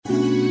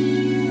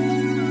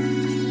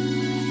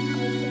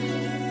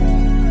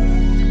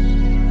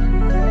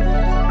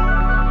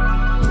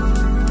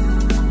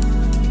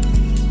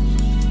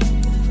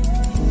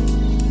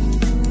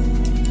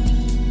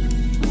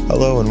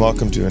and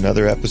welcome to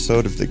another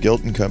episode of the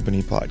Guilt and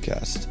Company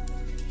podcast.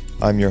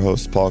 I'm your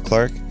host, Paul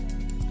Clark,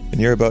 and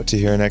you're about to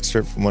hear an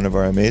excerpt from one of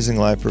our amazing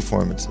live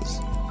performances.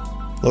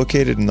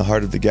 Located in the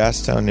heart of the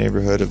Gastown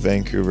neighborhood of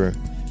Vancouver,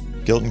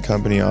 Guilt and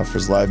Company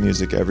offers live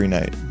music every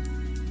night.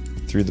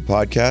 Through the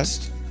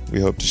podcast, we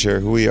hope to share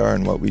who we are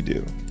and what we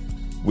do.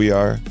 We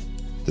are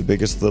the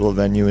biggest little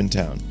venue in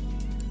town.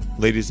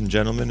 Ladies and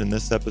gentlemen, in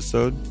this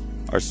episode,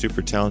 our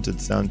super talented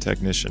sound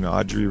technician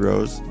Audrey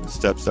Rose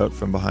steps out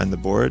from behind the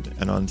board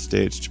and on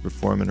stage to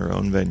perform in her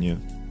own venue.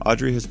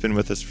 Audrey has been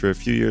with us for a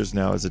few years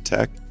now as a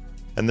tech,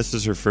 and this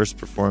is her first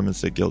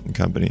performance at Guilt and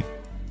Company.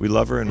 We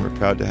love her and we're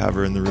proud to have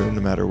her in the room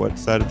no matter what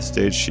side of the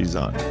stage she's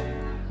on.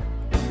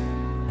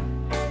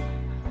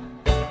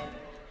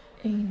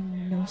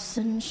 Ain't no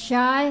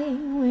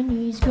sunshine when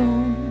he's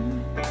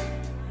gone.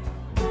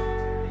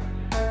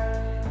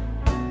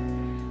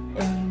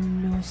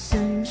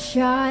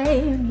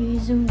 Sunshine,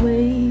 he's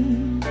away.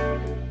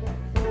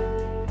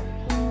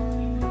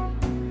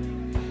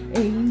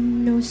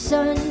 Ain't no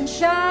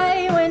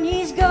sunshine when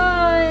he's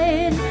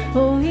gone.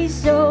 Oh,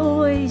 he's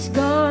always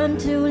gone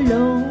too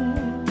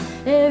long.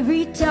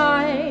 Every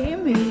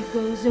time he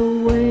goes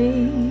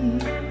away.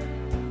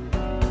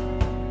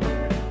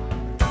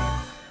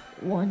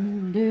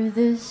 Wonder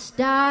this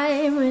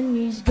time when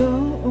he's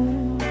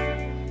gone.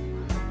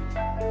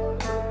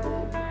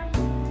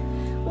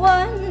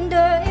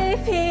 Wonder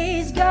if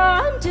he's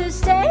gone to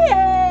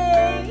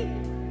stay.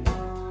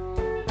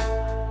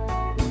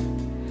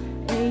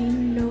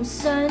 Ain't no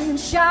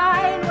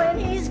sunshine when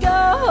he's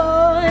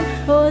gone.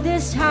 Oh,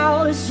 this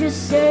house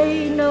just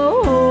ain't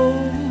no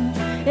home.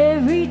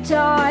 Every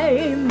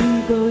time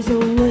he goes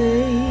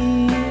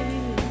away.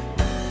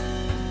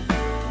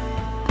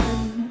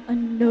 I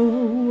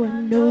know,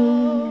 I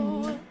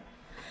know,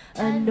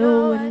 I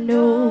know, I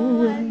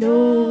know, I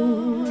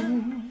know,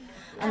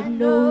 I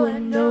know, I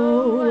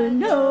know, I know, I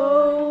know,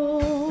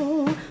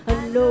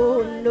 I know, I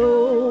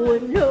know,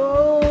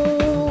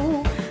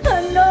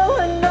 I know,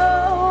 I know,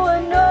 I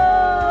know,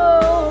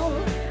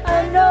 I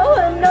know,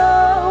 I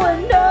know, I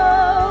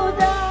know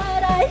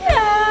that I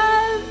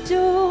have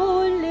to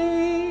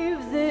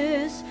leave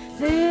this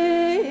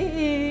thing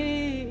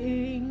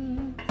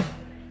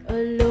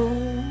alone.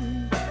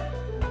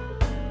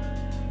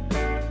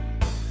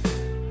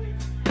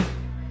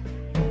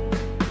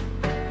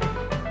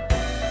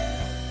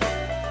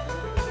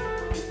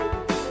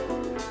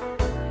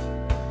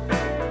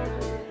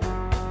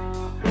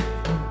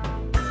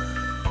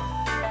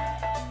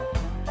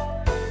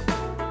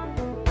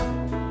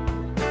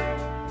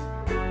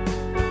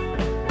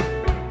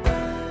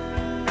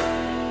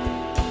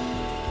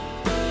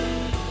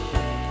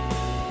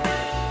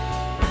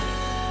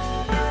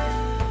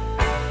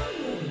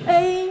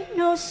 Ain't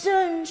no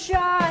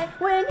sunshine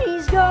when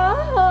he's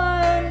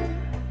gone.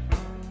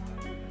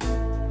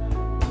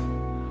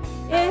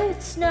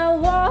 It's not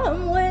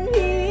warm when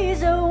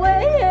he's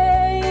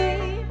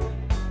away.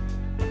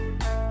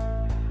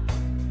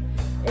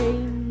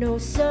 Ain't no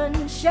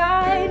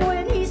sunshine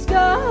when he's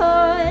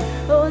gone.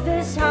 Oh,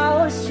 this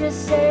house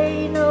just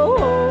ain't no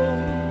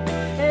home.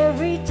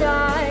 Every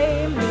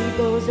time he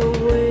goes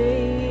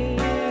away.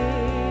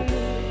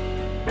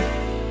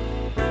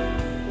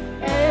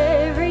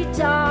 Every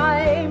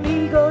time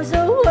he goes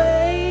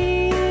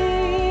away.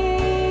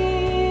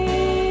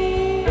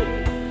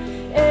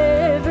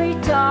 Every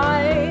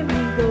time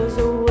he goes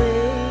away.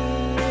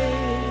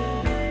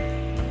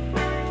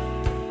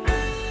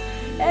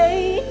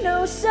 Ain't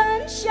no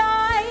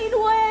sunshine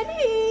when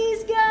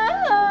he's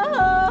gone.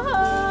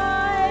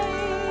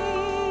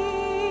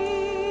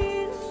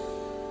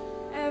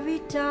 Every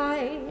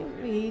time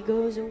he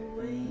goes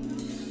away.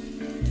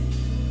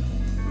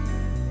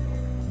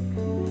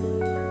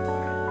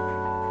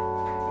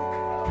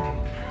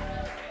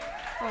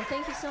 Oh,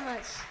 thank you so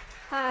much.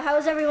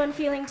 How's everyone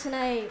feeling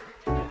tonight?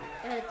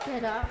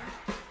 Get up.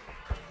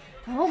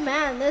 Oh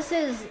man, this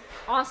is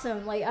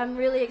awesome. Like, I'm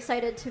really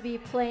excited to be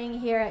playing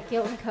here at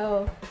Guilt &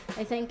 Co.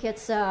 I think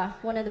it's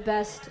one of the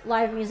best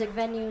live music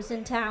venues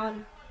in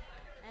town.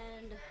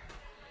 And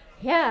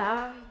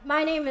yeah,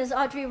 my name is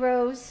Audrey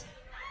Rose,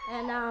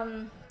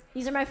 and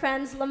these are my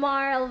friends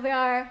Lamar,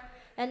 Elvar,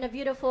 and the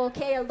beautiful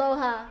Kay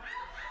Aloha.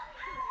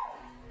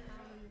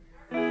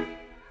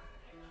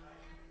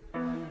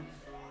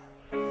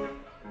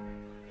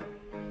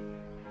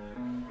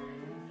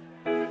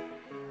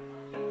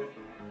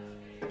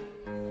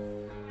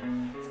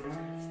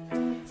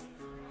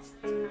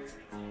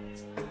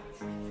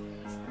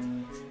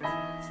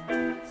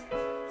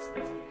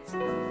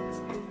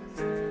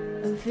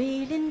 I'm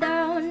feeling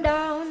down,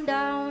 down,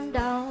 down,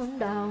 down,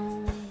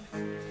 down.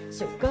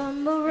 So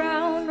come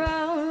around,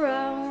 round,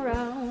 round,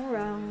 round,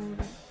 round,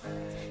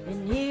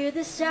 and hear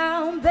the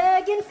sound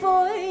begging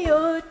for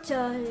your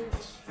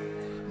touch.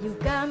 You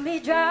got me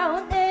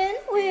drowning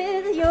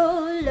with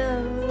your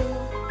love.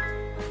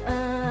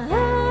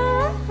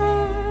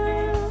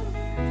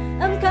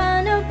 I'm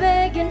kinda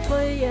begging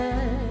for you.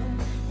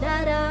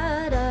 Da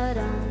da da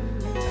da.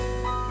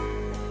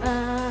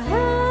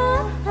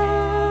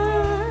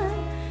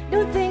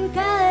 Don't think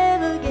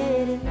I'll ever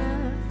get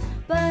enough.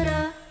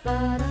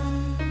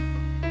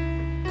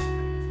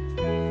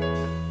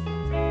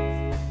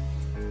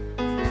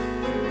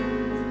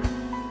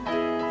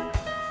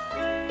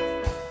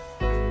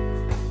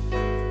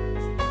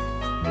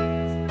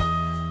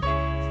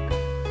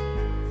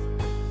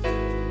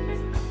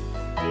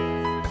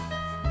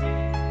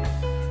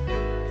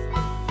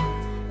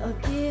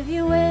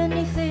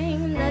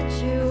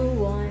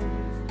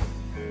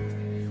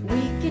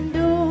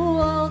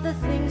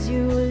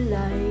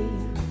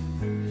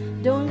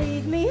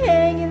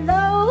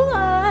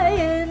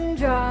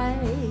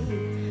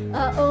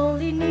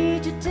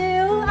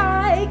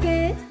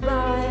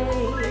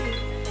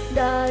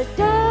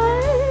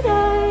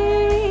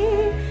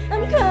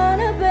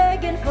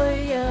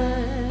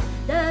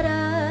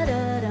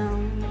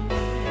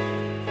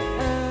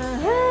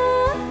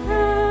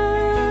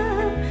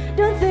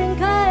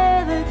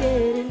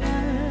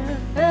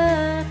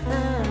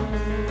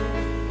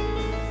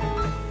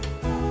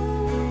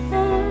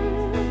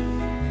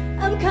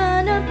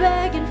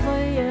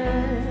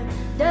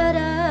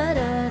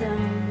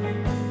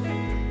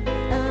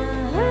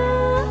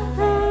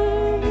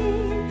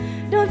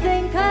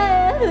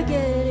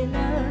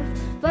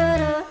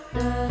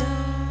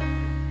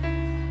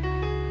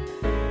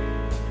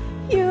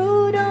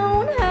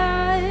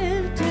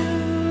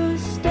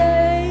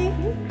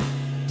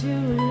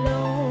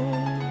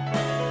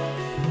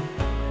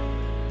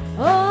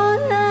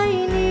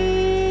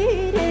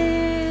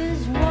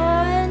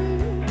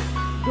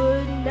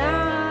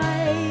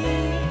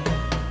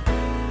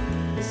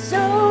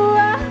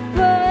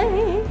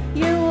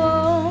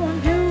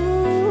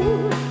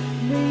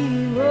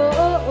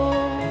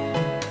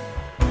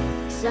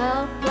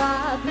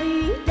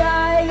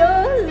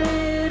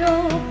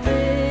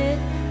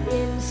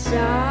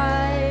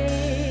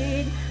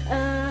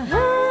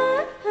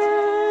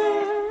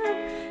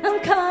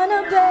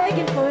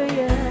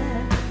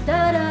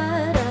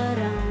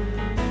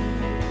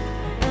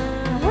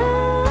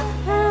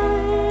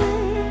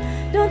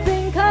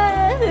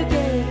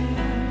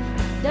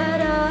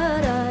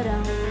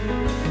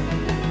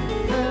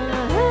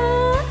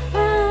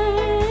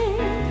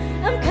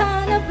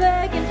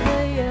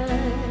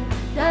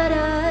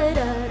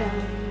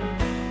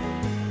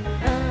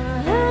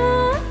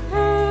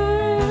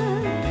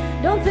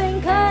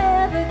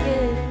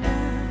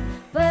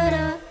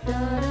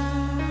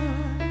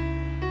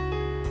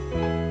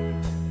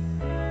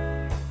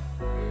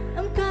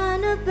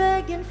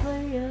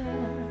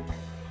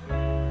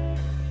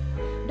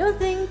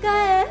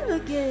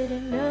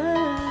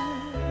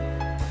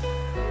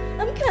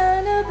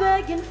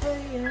 begging for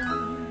you.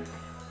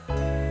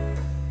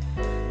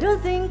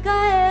 Don't think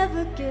I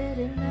ever get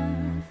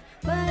enough.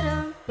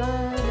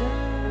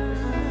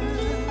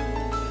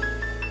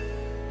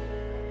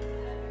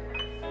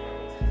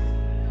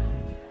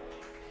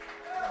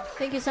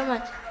 Thank you so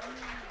much.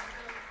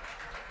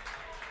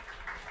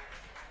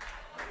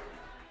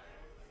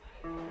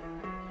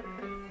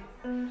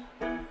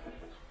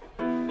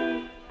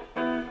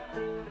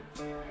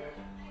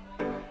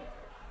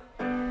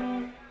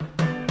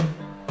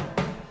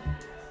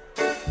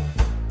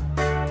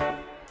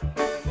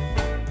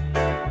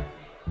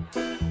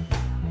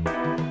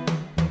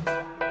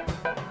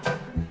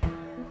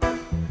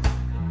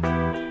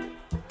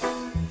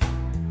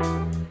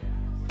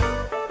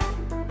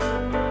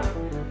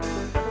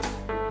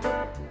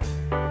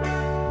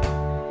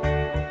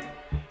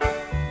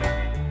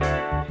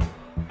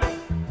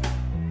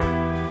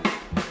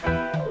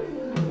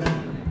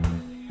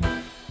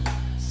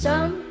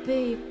 Some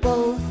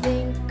people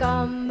think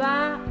I'm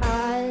mad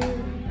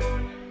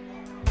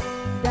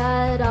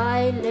that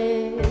I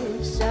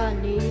live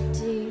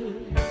sanity,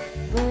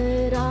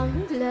 but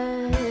I'm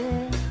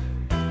glad.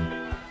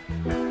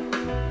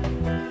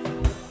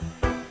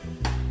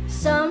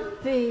 Some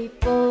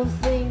people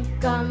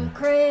think I'm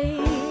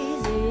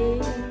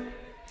crazy,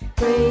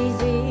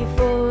 crazy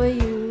for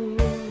you.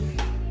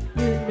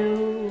 You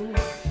know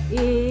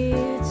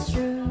it's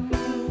true.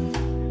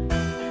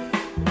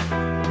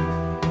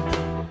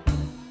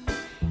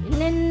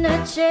 In the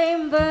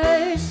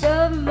chambers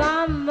of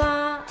my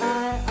mind,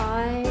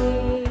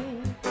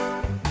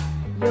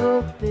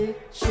 your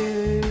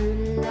picture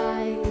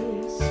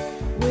lies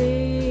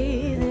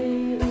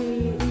within.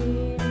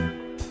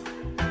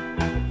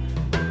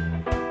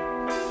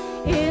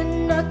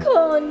 In the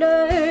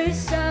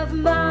corners of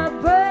my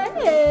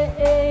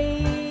brain,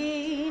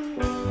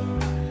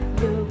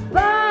 your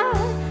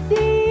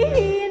body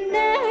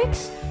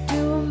next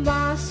to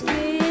my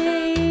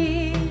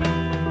skin.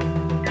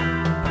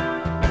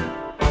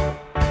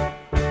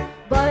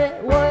 But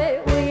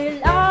what will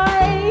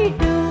I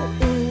do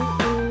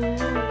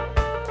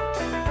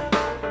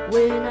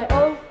when I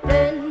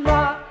open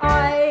my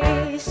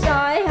eyes?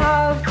 I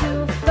have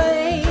to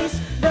face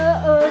the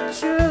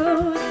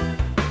truth.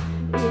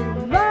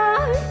 In my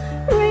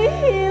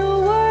real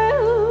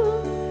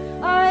world,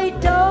 I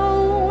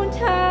don't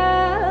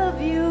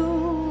have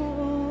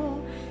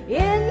you.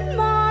 In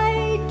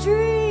my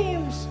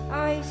dreams,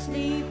 I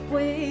sleep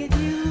with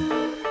you.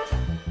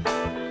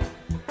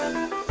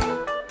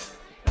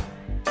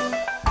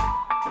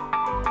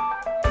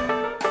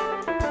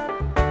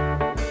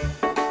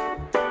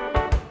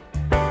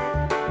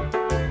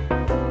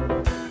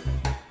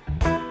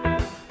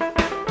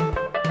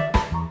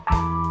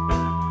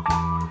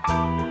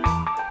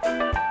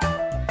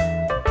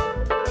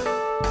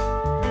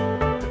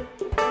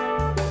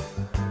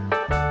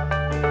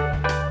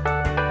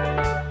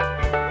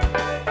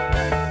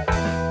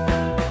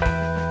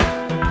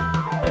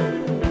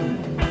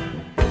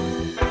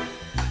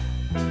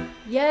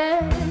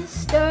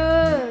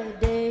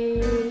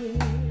 Yesterday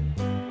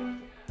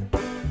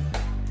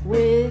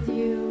with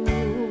you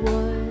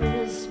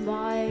was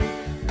my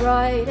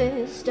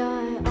brightest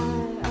eye.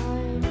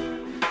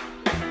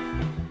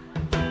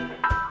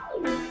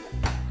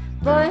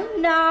 But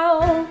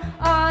now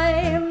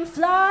I'm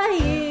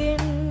flying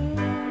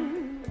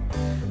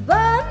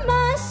by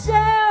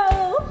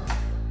myself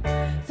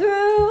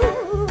through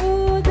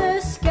the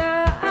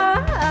skies.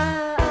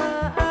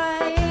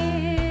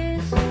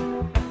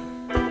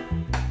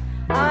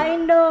 I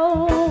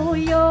know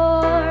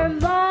you're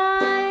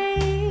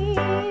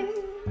mine.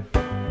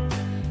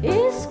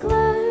 It's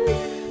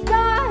glad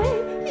by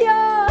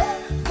your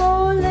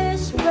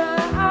foolish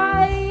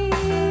pride.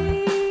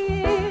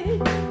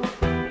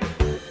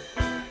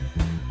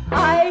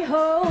 I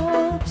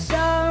hope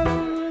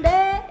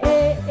someday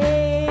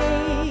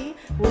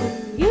when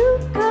you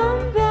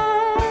come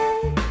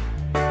back,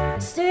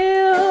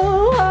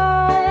 still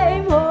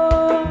I'm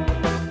home.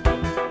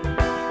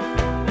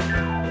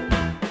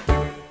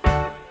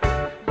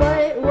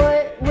 But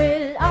what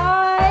will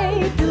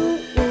I do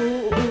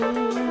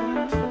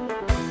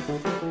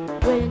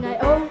when I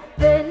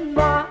open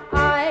my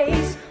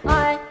eyes?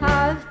 I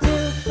have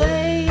to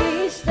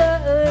face the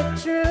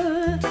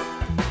truth.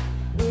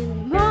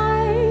 In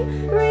my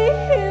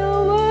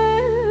real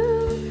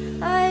world,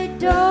 I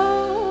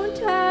don't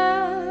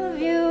have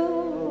you.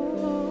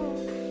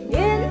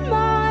 In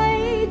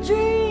my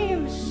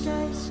dreams,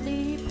 I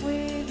sleep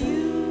with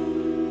you.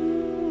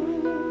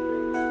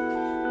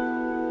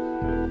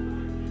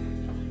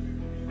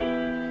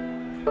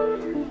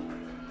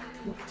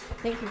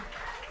 Thank you.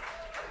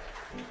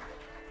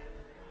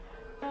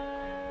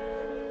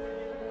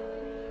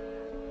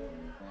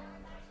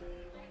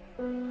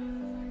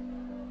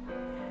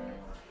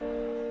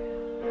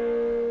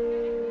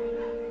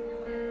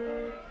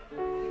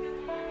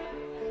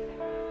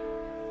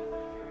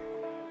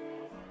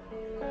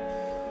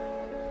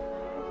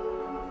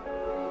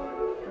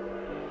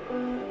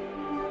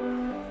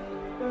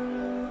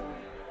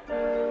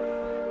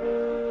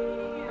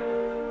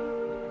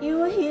 You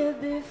were here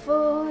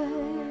before.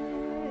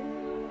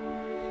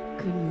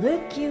 can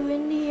look you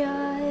in the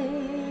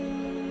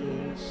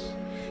eyes.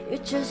 You're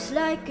just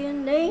like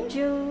an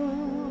angel.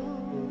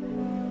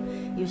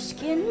 Your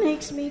skin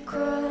makes me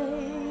cry.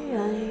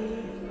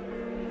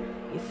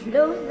 You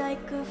float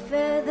like a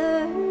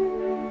feather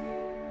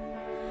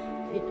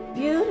in a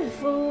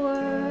beautiful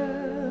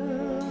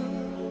world.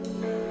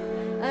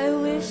 I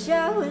wish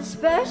I was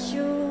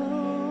special.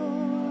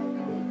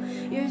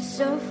 You're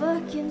so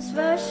fucking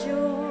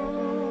special.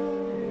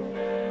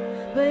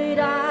 But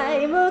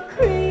I'm a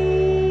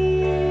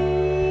creep,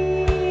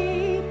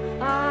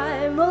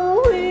 I'm a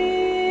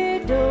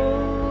weirdo.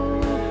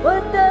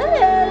 What the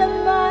hell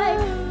am I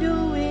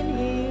doing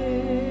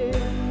here?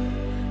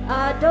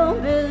 I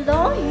don't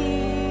belong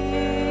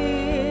here.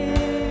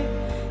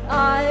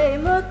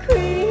 I'm a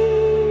creep,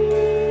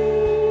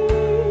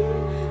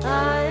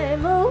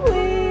 I'm a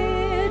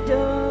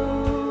weirdo.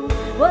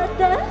 What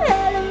the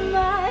hell am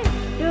I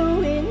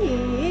doing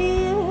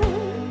here?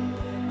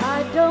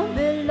 I don't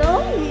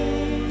belong here.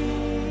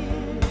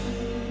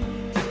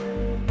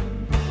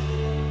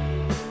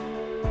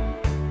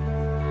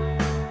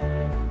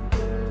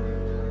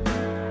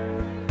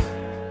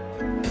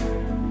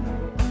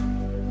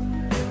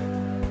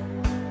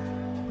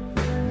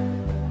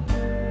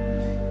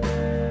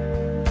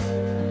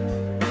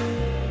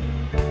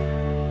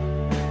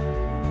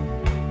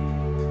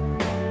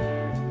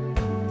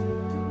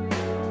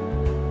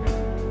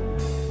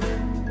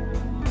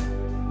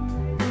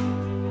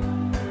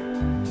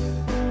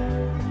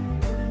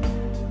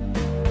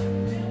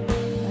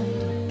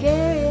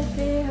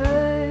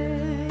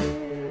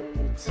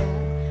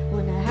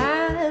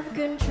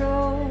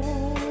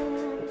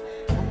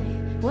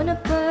 Want a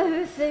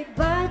perfect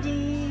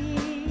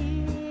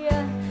body, I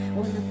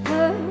want a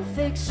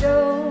perfect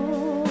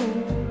soul.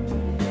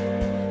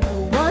 I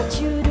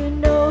want you to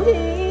notice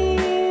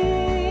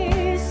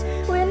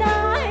when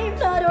I'm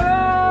not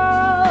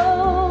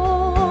around.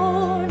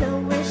 I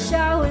wish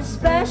I was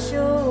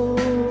special.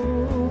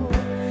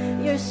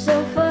 You're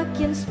so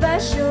fucking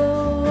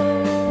special.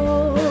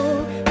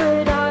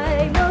 But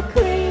I'm a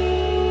creep,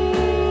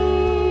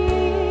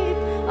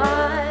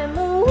 I'm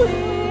a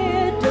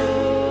weirdo.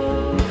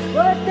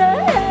 What the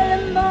hell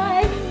am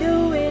I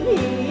doing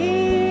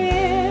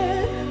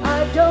here?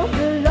 I don't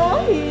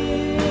belong here.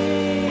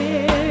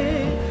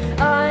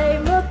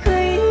 I'm a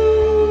creep,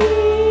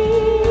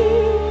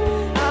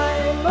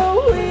 I'm a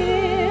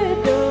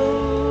weirdo.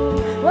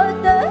 What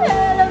the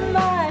hell am I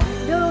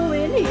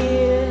doing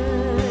here?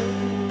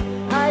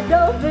 I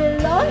don't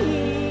belong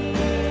here.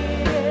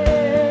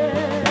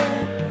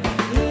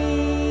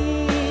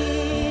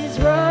 He's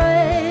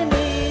running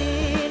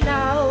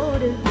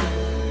out of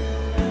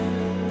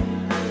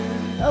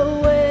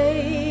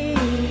away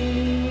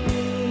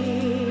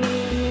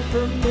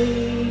from me.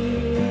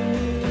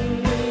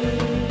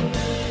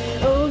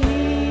 Oh,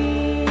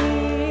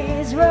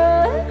 he's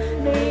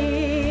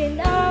running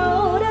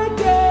out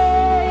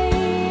again,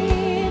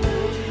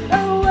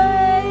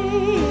 away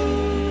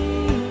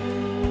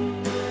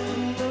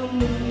from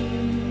me.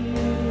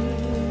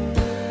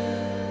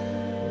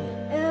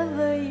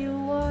 Whatever you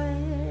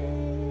want,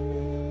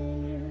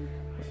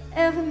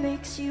 whatever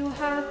makes you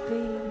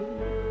happy.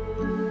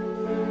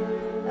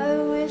 I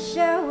wish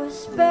I was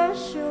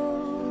special.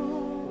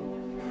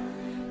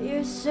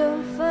 You're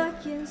so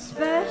fucking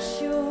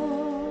special.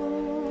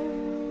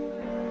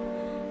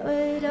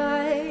 But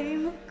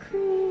I'm a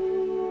creep,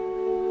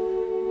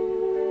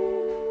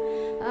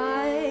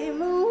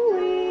 I'm a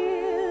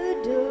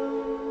weirdo.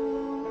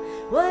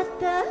 What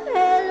the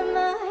hell am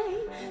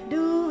I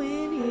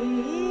doing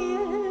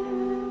here?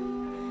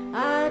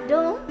 I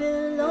don't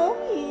belong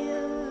here.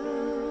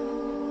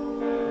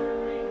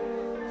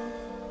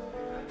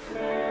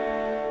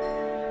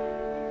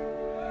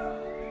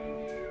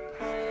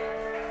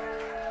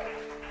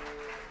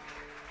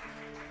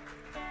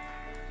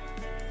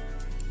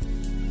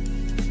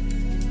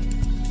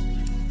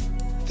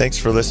 Thanks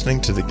for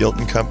listening to the Guilt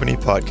and Company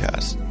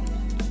podcast.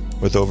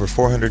 With over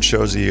 400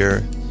 shows a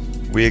year,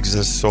 we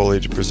exist solely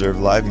to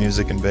preserve live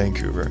music in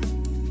Vancouver.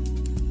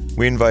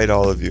 We invite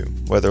all of you,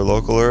 whether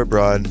local or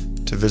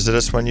abroad, to visit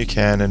us when you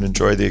can and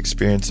enjoy the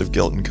experience of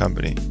Guilt and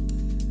Company.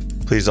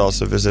 Please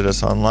also visit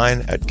us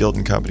online at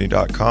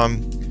guiltandcompany.com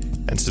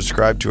and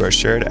subscribe to our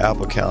shared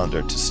Apple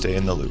Calendar to stay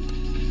in the loop.